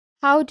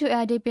How to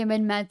add a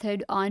payment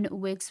method on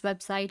Wix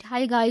website.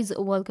 Hi guys,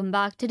 welcome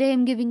back. Today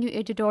I'm giving you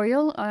a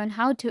tutorial on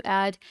how to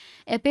add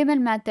a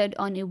payment method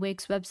on a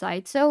Wix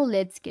website. So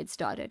let's get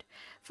started.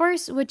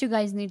 First, what you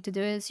guys need to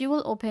do is you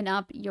will open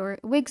up your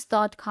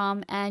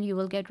wix.com and you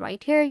will get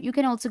right here. You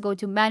can also go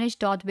to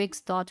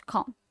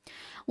manage.wix.com.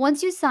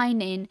 Once you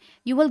sign in,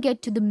 you will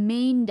get to the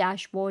main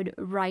dashboard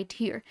right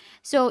here.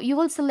 So you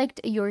will select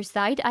your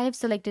site. I have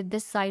selected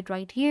this site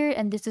right here,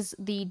 and this is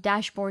the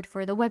dashboard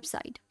for the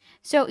website.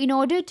 So in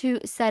order to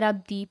set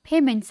up the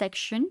payment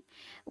section,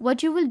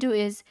 what you will do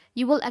is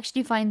you will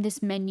actually find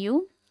this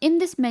menu. In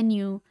this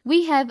menu,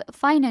 we have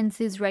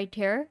finances right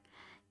here.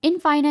 In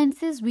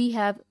finances, we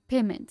have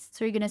payments.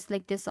 So you're going to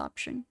select this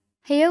option.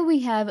 Here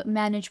we have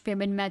manage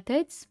payment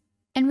methods,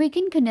 and we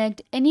can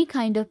connect any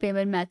kind of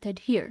payment method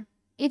here.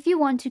 If you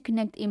want to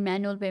connect a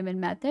manual payment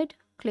method,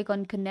 click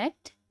on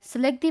connect.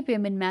 Select the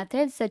payment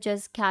methods such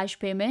as cash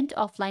payment,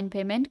 offline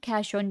payment,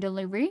 cash on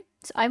delivery.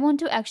 So I want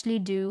to actually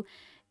do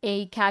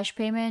a cash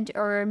payment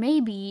or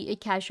maybe a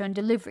cash on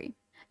delivery.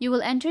 You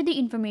will enter the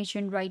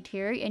information right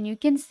here, and you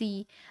can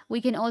see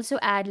we can also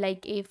add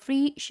like a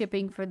free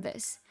shipping for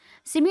this.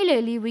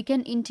 Similarly, we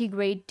can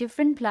integrate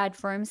different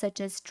platforms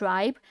such as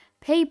Stripe,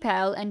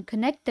 PayPal, and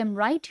connect them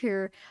right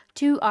here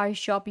to our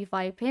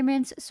Shopify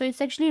payments. So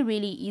it's actually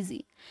really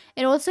easy.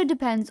 It also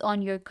depends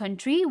on your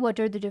country, what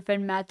are the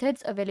different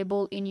methods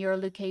available in your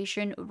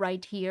location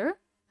right here.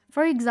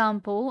 For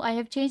example, I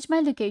have changed my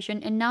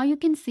location and now you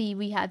can see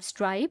we have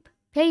Stripe,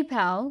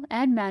 PayPal,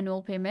 and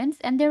manual payments,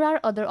 and there are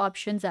other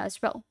options as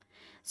well.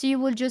 So you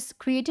will just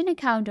create an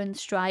account on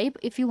Stripe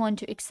if you want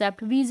to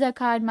accept Visa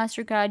card,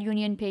 MasterCard,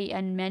 UnionPay,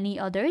 and many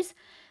others.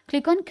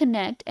 Click on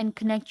connect and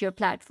connect your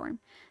platform.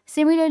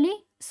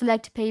 Similarly,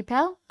 select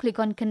PayPal, click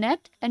on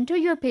connect, enter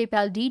your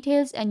PayPal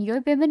details, and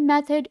your payment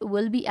method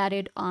will be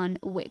added on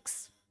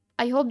Wix.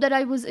 I hope that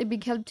I was a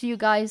big help to you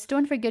guys.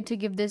 Don't forget to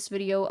give this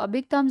video a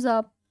big thumbs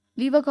up,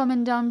 leave a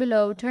comment down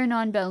below, turn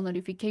on bell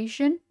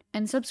notification,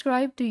 and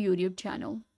subscribe to YouTube channel.